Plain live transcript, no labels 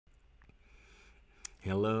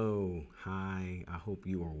Hello, hi. I hope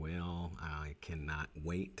you are well. I cannot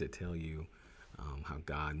wait to tell you how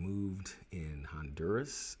God moved in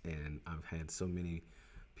Honduras. And I've had so many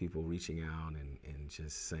people reaching out and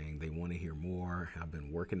just saying they want to hear more. I've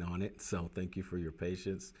been working on it. So thank you for your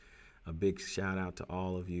patience. A big shout out to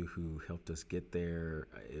all of you who helped us get there.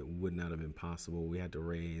 It would not have been possible. We had to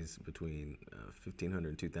raise between $1,500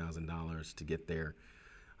 and $2,000 to get there.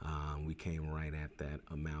 We came right at that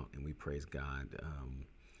amount, and we praise God.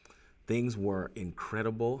 Things were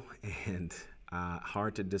incredible and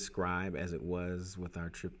hard to describe as it was with our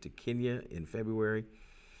trip to Kenya in February.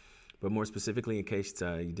 But more specifically, in case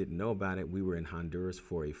you didn't know about it, we were in Honduras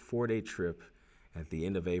for a 4-day trip at the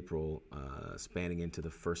end of April, spanning into the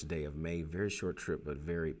first day of May. Very short trip, but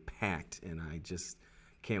very packed, and I just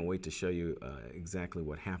can't wait to show you exactly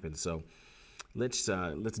what happened. So let's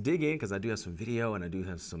dig in, because I do have some video and I do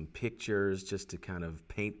have some pictures just to kind of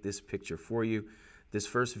paint this picture for you. This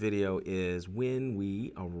first video is when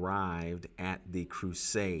we arrived at the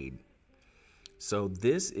crusade. So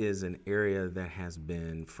this is an area that has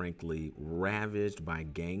been, frankly, ravaged by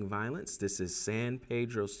gang violence. This is San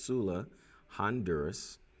Pedro Sula,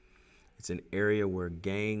 Honduras. It's an area where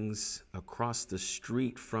gangs across the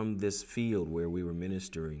street from this field where we were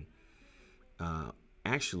ministering,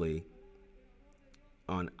 actually,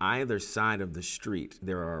 on either side of the street,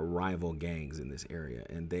 there are rival gangs in this area,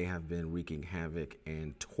 and they have been wreaking havoc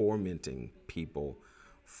and tormenting people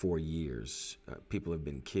for years. People have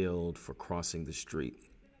been killed for crossing the street,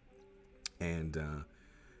 and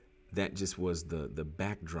that just was the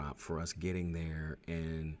backdrop for us getting there.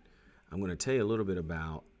 And I'm going to tell you a little bit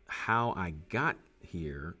about how I got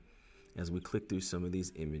here as we click through some of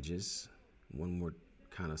these images. One more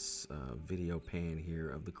kind of video pan here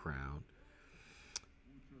of the crowd.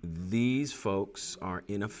 These folks are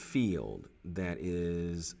in a field that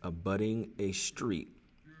is abutting a street.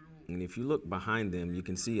 And if you look behind them, you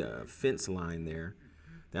can see a fence line there.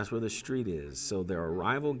 That's where the street is. So there are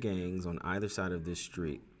rival gangs on either side of this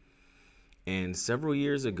street. And several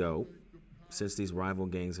years ago, since these rival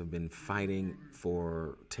gangs have been fighting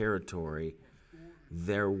for territory,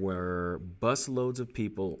 there were busloads of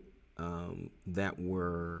people that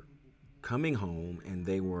were coming home, and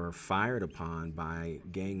they were fired upon by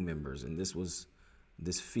gang members. And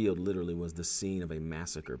this field literally was the scene of a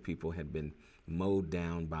massacre. People had been mowed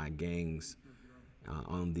down by gangs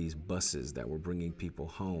on these buses that were bringing people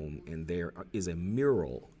home. And there is a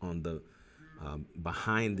mural on the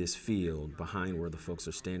behind this field, behind where the folks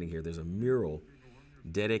are standing here. There's a mural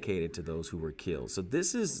dedicated to those who were killed. So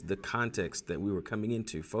this is the context that we were coming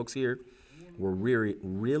into. Folks here were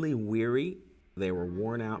really weary. They were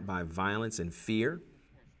worn out by violence and fear,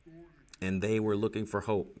 and they were looking for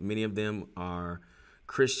hope. Many of them are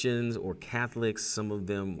Christians or Catholics. Some of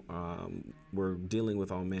them were dealing with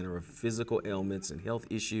all manner of physical ailments and health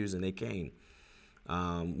issues, and they came.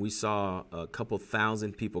 We saw a couple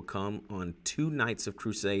thousand people come on 2 nights of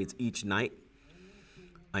crusades each night,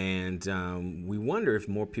 and we wonder if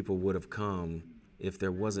more people would have come if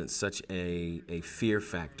there wasn't such a fear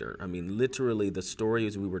factor. I mean, literally, the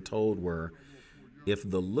stories we were told were, if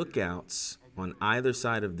the lookouts on either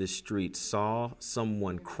side of this street saw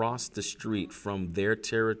someone cross the street from their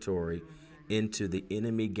territory into the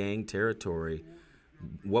enemy gang territory,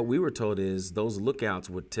 what we were told is those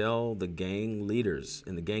lookouts would tell the gang leaders,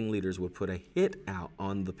 and the gang leaders would put a hit out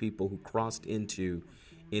on the people who crossed into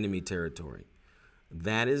enemy territory.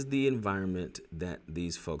 That is the environment that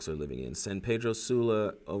these folks are living in. San Pedro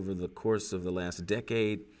Sula, over the course of the last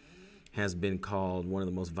decade, has been called one of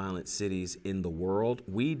the most violent cities in the world.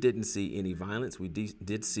 We didn't see any violence. We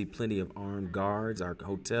did see plenty of armed guards. Our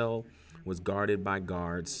hotel was guarded by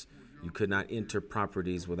guards. You could not enter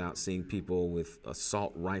properties without seeing people with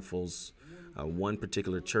assault rifles. One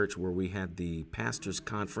particular church where we had the pastor's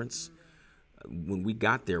conference, when we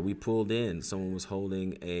got there, we pulled in. Someone was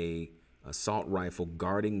holding a assault rifle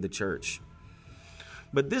guarding the church.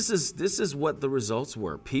 But this is what the results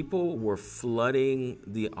were. People were flooding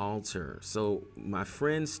the altar. So my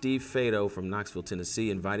friend Steve Fado from Knoxville,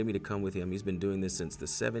 Tennessee, invited me to come with him. He's been doing this since the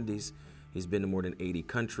 70s. He's been to more than 80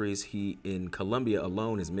 countries. He, in Colombia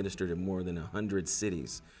alone, has ministered in more than 100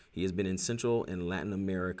 cities. He has been in Central and Latin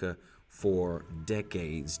America for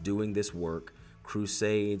decades doing this work,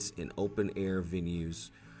 crusades in open-air venues,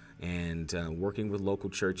 and working with local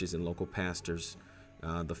churches and local pastors.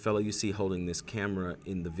 The fellow you see holding this camera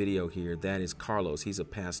in the video here, that is Carlos. He's a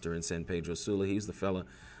pastor in San Pedro Sula. He's the fellow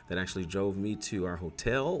that actually drove me to our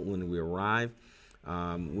hotel when we arrived.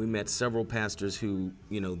 We met several pastors who,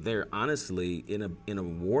 they're honestly in a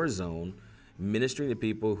war zone. ministering to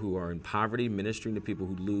people who are in poverty, ministering to people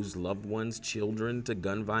who lose loved ones, children to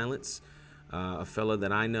gun violence. A fellow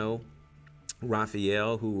that I know,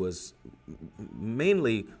 Raphael, who was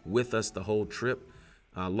mainly with us the whole trip,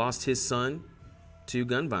 lost his son to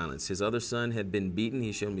gun violence. His other son had been beaten.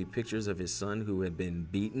 He showed me pictures of his son who had been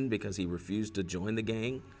beaten because he refused to join the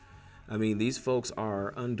gang. I mean, these folks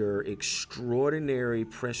are under extraordinary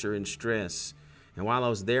pressure and stress. And while I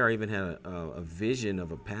was there, I even had a vision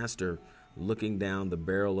of a pastor looking down the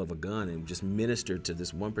barrel of a gun and just ministered to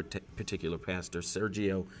this one particular pastor,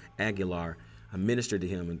 Sergio Aguilar. I ministered to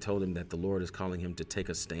him and told him that the Lord is calling him to take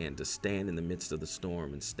a stand, to stand in the midst of the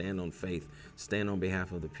storm and stand on faith, stand on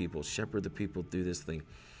behalf of the people, shepherd the people through this thing.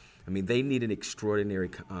 I mean, they need an extraordinary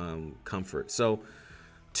comfort. So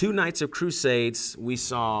 2 nights of crusades, we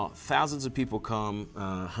saw thousands of people come.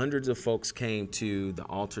 Hundreds of folks came to the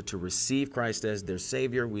altar to receive Christ as their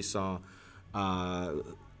Savior. We saw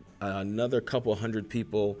another couple hundred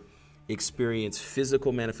people experience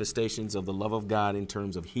physical manifestations of the love of God in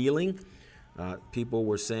terms of healing. People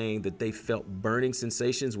were saying that they felt burning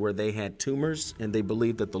sensations where they had tumors, and they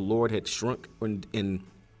believed that the Lord had shrunk and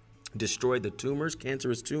destroyed the tumors,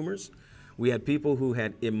 cancerous tumors. We had people who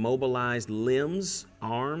had immobilized limbs,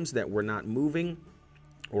 arms that were not moving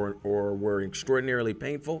or were extraordinarily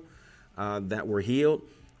painful, that were healed.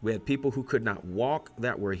 We had people who could not walk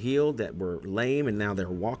that were healed, that were lame, and now they're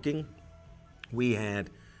walking. We had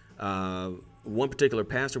one particular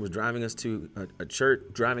pastor was driving us to a church,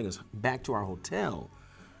 driving us back to our hotel,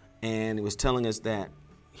 and it was telling us that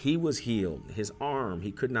he was healed. His arm,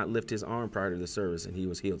 he could not lift his arm prior to the service, and he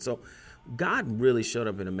was healed. So God really showed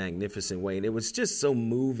up in a magnificent way, and it was just so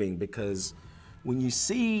moving because when you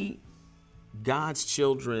see God's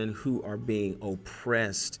children who are being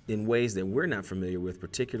oppressed in ways that we're not familiar with,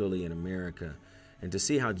 particularly in America, and to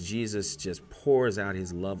see how Jesus just pours out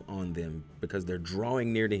his love on them because they're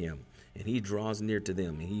drawing near to him, and he draws near to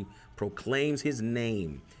them, and he proclaims his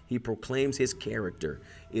name. He proclaims his character.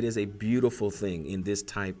 It is a beautiful thing in this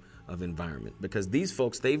type of environment because these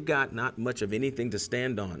folks, they've got not much of anything to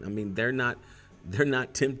stand on. I mean, they're not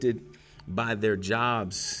tempted by their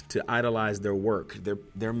jobs to idolize their work.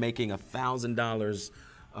 They're making $1,000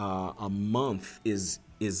 a month is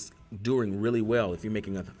doing really well. If you're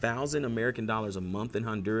making $1,000 American dollars a month in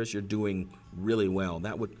Honduras, you're doing really well.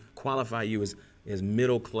 That would qualify you as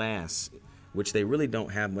middle class, which they really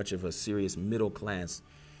don't have much of a serious middle class.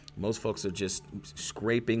 Most folks are just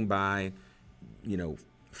scraping by,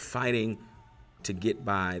 fighting to get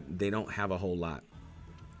by. They don't have a whole lot.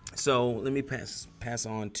 So let me pass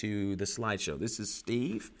on to the slideshow. This is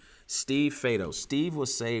Steve Fado. Steve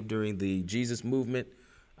was saved during the Jesus movement.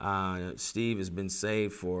 Steve has been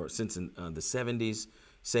saved since the 70s.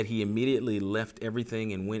 Said he immediately left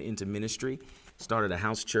everything and went into ministry. Started a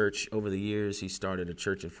house church over the years. He started a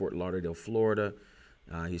church in Fort Lauderdale, Florida.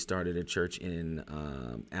 He started a church in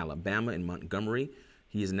Alabama, in Montgomery.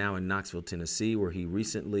 He is now in Knoxville, Tennessee, where he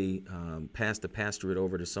recently passed the pastorate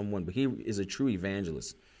over to someone. But he is a true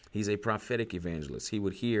evangelist. He's a prophetic evangelist. He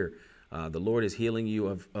would hear, the Lord is healing you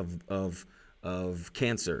of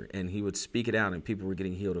cancer, and he would speak it out, and people were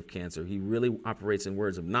getting healed of cancer. He really operates in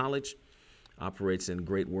words of knowledge, operates in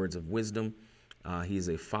great words of wisdom. He's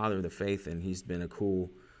a father of the faith, and he's been a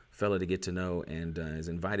cool fellow to get to know, and has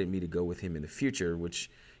invited me to go with him in the future, which,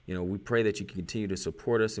 we pray that you can continue to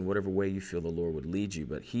support us in whatever way you feel the Lord would lead you.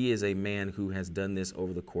 But he is a man who has done this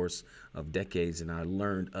over the course of decades, and I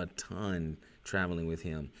learned a ton traveling with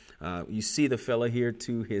him. You see the fellow here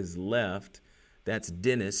to his left, that's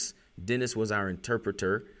Dennis. Dennis was our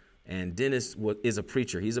interpreter, and Dennis is a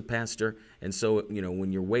preacher. He's a pastor, and so,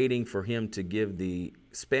 when you're waiting for him to give the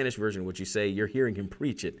Spanish version of what you say, you're hearing him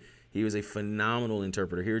preach it. He was a phenomenal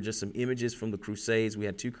interpreter. Here are just some images from the Crusades. We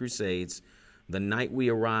had 2 Crusades. The night we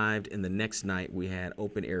arrived and the next night we had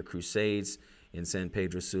open-air Crusades in San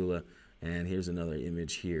Pedro Sula, and here's another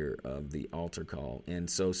image here of the altar call. And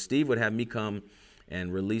so Steve would have me come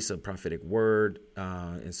and release a prophetic word,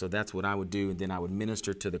 and so that's what I would do, and then I would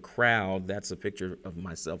minister to the crowd. That's a picture of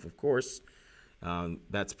myself, of course.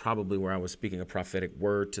 That's probably where I was speaking a prophetic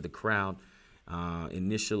word to the crowd,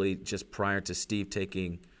 initially just prior to Steve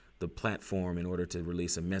taking the platform in order to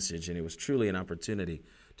release a message, and it was truly an opportunity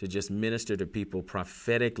to just minister to people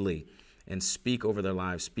prophetically and speak over their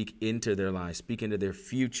lives, speak into their lives, speak into their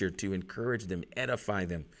future to encourage them, edify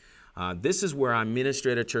them. This is where I minister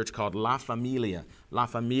at a church called La Familia. La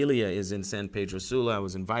Familia is in San Pedro Sula. I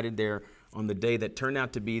was invited there on the day that turned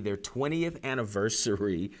out to be their 20th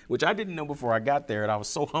anniversary, which I didn't know before I got there, and I was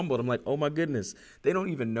so humbled. I'm like, oh my goodness, they don't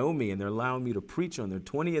even know me, and they're allowing me to preach on their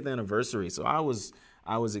 20th anniversary. So I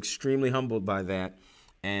was extremely humbled by that.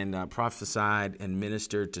 and prophesied and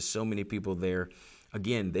ministered to so many people there.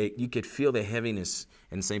 Again, you could feel the heaviness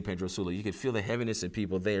in San Pedro Sula. You could feel the heaviness in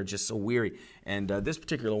people. They are just so weary. And this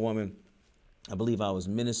particular woman, I believe I was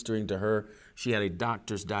ministering to her. She had a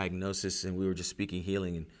doctor's diagnosis, and we were just speaking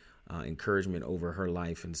healing and encouragement over her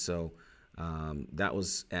life. And so that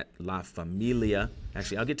was at La Familia.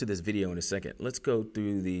 Actually, I'll get to this video in a second. Let's go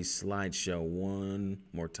through the slideshow one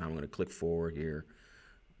more time. I'm going to click forward here.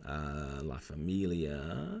 La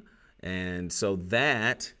Familia. And so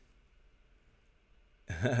that...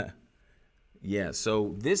 yeah,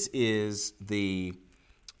 so this is the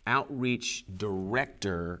outreach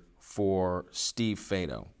director for Steve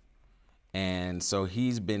Fado. And so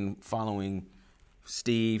he's been following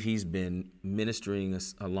Steve. He's been ministering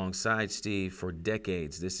alongside Steve for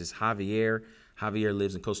decades. This is Javier. Javier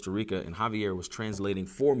lives in Costa Rica, and Javier was translating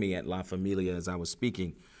for me at La Familia as I was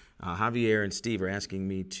speaking. Javier and Steve are asking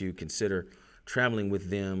me to consider traveling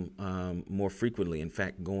with them more frequently. In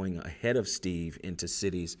fact, going ahead of Steve into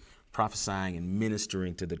cities, prophesying and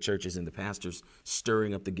ministering to the churches and the pastors,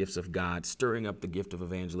 stirring up the gifts of God, stirring up the gift of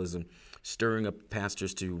evangelism, stirring up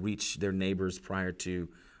pastors to reach their neighbors prior to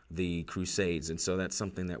the crusades. And so that's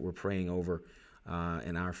something that we're praying over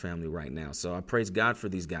in our family right now. So I praise God for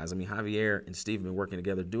these guys. I mean, Javier and Steve have been working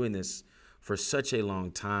together doing this for such a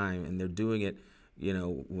long time, and they're doing it, you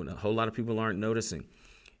know, when a whole lot of people aren't noticing.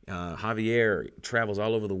 Javier travels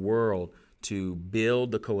all over the world to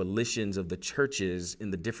build the coalitions of the churches in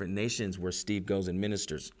the different nations where Steve goes and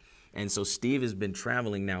ministers. And so Steve has been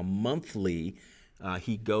traveling now monthly.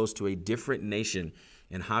 He goes to a different nation,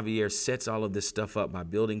 and Javier sets all of this stuff up by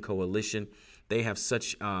building coalition. They have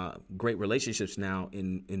such great relationships now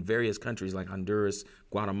in various countries like Honduras,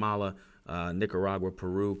 Guatemala, Nicaragua,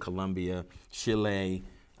 Peru, Colombia, Chile,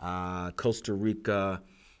 Costa Rica,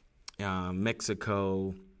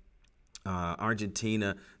 Mexico,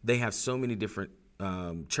 Argentina. They have so many different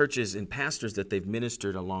churches and pastors that they've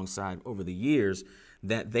ministered alongside over the years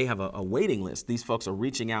that they have a waiting list. These folks are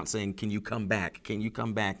reaching out saying, can you come back? Can you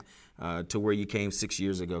come back to where you came 6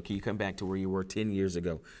 years ago? Can you come back to where you were 10 years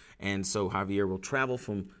ago? And so Javier will travel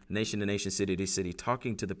from nation to nation, city to city,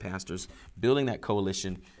 talking to the pastors, building that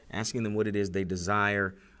coalition, asking them what it is they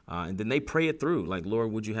desire. And then they pray it through, like,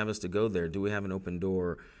 Lord, would you have us to go there? Do we have an open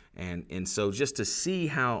door? And so just to see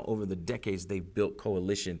how over the decades they've built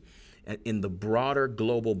coalition in the broader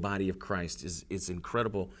global body of Christ is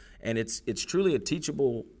incredible. And it's truly a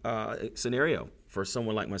teachable scenario for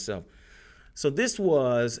someone like myself. So this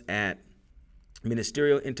was at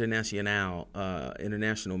Ministerio Internacional,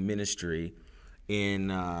 International Ministry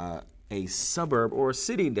in a suburb or a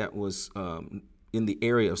city that was in the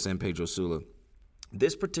area of San Pedro Sula.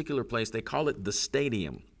 This particular place, they call it the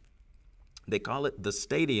Stadium. They call it the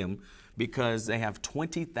Stadium because they have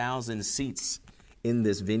 20,000 seats in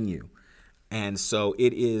this venue. And so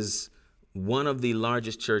it is one of the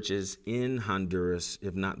largest churches in Honduras,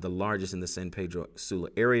 if not the largest in the San Pedro Sula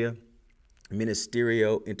area.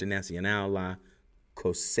 Ministerio Internacional La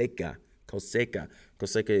Coseca.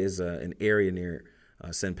 Coseca is an area near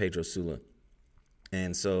San Pedro Sula.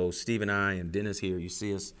 And so Steve and I and Dennis here, you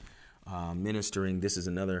see us ministering. This is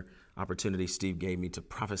another opportunity Steve gave me to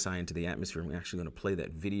prophesy into the atmosphere. I'm actually going to play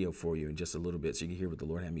that video for you in just a little bit so you can hear what the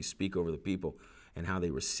Lord had me speak over the people and how they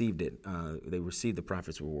received it. They received the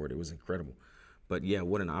prophet's reward. It was incredible. But yeah,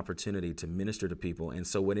 what an opportunity to minister to people. And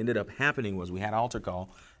so what ended up happening was we had altar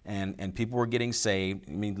call and people were getting saved.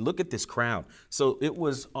 I mean, look at this crowd. So it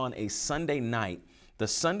was on a Sunday night. The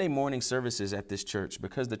Sunday morning services at this church,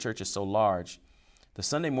 because the church is so large, the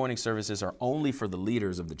Sunday morning services are only for the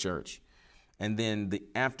leaders of the church. And then the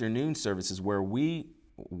afternoon services where we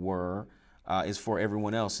were is for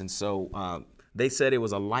everyone else. And so they said it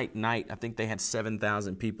was a light night. I think they had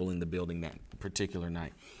 7,000 people in the building that particular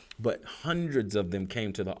night. But hundreds of them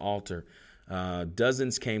came to the altar.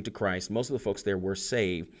 Dozens came to Christ. Most of the folks there were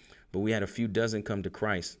saved, but we had a few dozen come to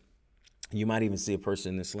Christ. You might even see a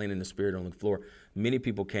person that's slain in the spirit on the floor. Many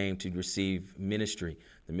people came to receive ministry,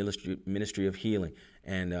 the ministry of healing.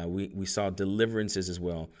 And we saw deliverances as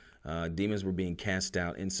well. Demons were being cast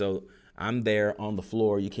out. And so I'm there on the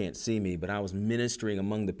floor. You can't see me, but I was ministering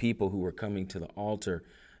among the people who were coming to the altar,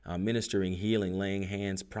 ministering, healing, laying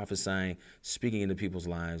hands, prophesying, speaking into people's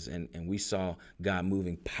lives. And we saw God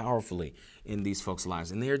moving powerfully in these folks'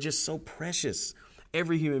 lives. And they're just so precious.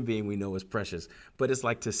 Every human being we know is precious, but it's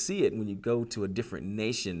like to see it when you go to a different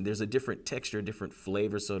nation. There's a different texture, a different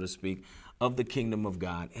flavor, so to speak, of the kingdom of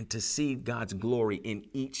God, and to see God's glory in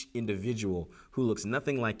each individual who looks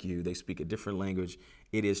nothing like you. They speak a different language.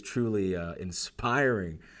 It is truly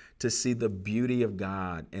inspiring to see the beauty of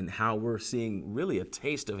God and how we're seeing really a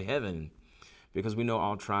taste of heaven because we know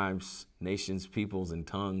all tribes, nations, peoples, and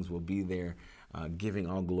tongues will be there giving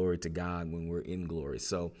all glory to God when we're in glory.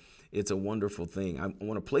 So it's a wonderful thing. I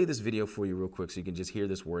want to play this video for you real quick so you can just hear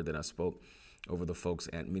this word that I spoke over the folks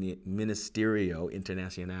at Ministerio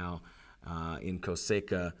Internacional in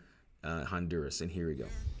Coseca, Honduras. And here we go.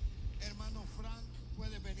 Hermano Frank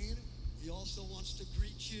puede venir. He also wants to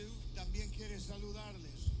greet you. También quiere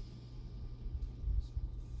saludarles.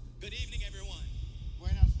 Good evening, everyone.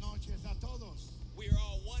 Buenas noches a todos. We are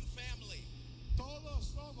all one family.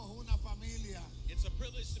 Todos somos una familia. It's a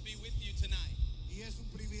privilege to be with you tonight. Y es un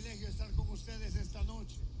privilegio estar con ustedes esta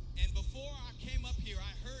noche. And before I came up here,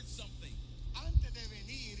 I heard something. Antes de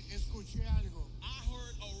venir, escuché algo. I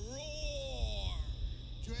heard a roar.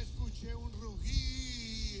 Yo escuché un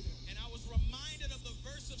rugir. And I was reminded of the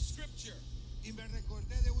verse of Scripture. Y me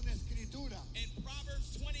recordé de una escritura. In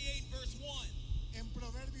Proverbs 28, verse 1. En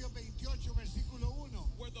Proverbios 28, versículo 1.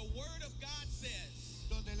 Where the Word of God says,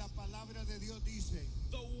 donde la palabra de Dios dice,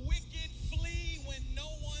 the wicked flee when no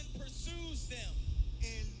one pursues them.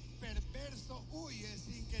 el perverso huye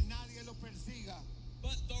sin que nadie lo persiga,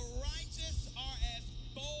 But the righteous are as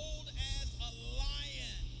bold as a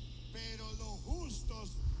lion. pero los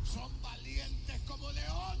justos son valientes como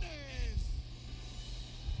leones.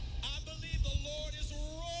 I believe the Lord is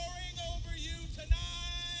roaring over you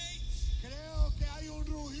tonight. Creo que hay un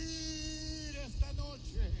rugir esta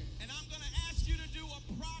noche. And I'm going to ask you to do a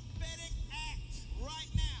prophetic act right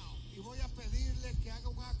now. Y voy a pedirle que haga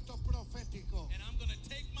un acto profético. And I'm going to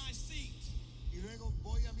take my seat. Y luego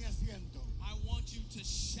voy a mi asiento. I want you to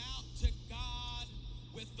shout to God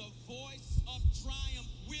with the voice of triumph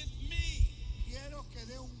with me. Quiero que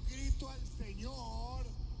dé un grito al Señor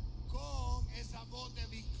con esa voz de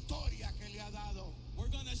victoria que le ha dado. We're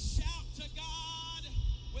going to shout to God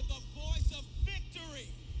with a voice of victory.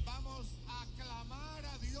 Vamos a clamar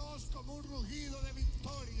a Dios como un rugido de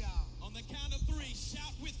victoria. On the count of 3,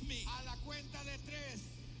 shout with me. A la cuenta de 3.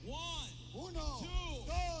 1, 1, 2,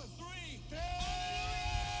 2, 3. 3.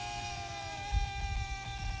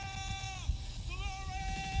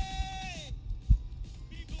 Glory!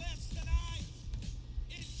 Be blessed tonight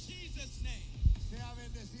in Jesus' name. Sea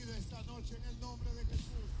bendecido esta noche en el nombre de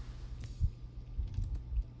Jesús.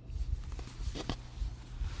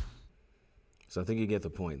 So I think you get the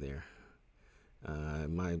point there.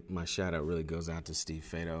 My shout out really goes out to Steve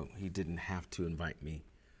Fado. He didn't have to invite me,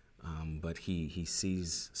 but he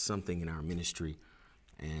sees something in our ministry,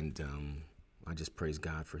 and I just praise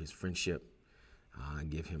God for his friendship. I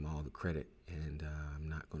give him all the credit, and I'm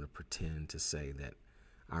not going to pretend to say that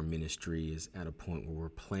our ministry is at a point where we're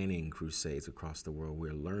planning crusades across the world.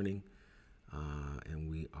 We're learning, and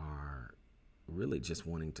we are really just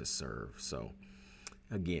wanting to serve. So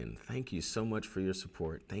again, thank you so much for your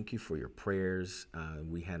support. Thank you for your prayers.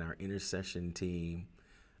 We had our intercession team,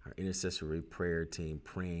 our intercessory prayer team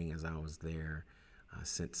praying as I was there. I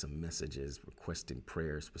sent some messages requesting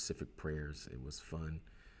prayers, specific prayers. It was fun.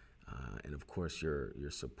 And of course, your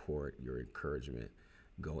support, your encouragement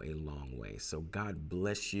go a long way. So God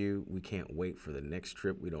bless you. We can't wait for the next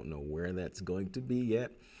trip. We don't know where that's going to be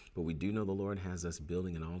yet, but we do know the Lord has us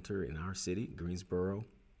building an altar in our city, Greensboro.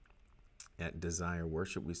 At Desire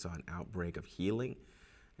Worship, we saw an outbreak of healing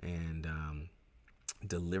and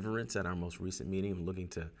deliverance at our most recent meeting. I'm looking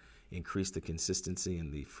to increase the consistency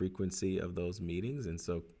and the frequency of those meetings. And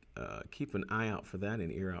so keep an eye out for that,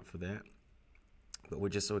 an ear out for that. But we're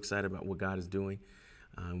just so excited about what God is doing.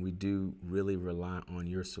 We do really rely on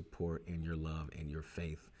your support and your love and your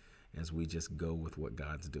faith as we just go with what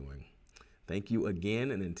God's doing. Thank you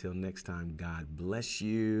again. And until next time, God bless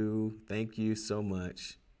you. Thank you so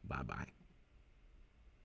much. Bye-bye.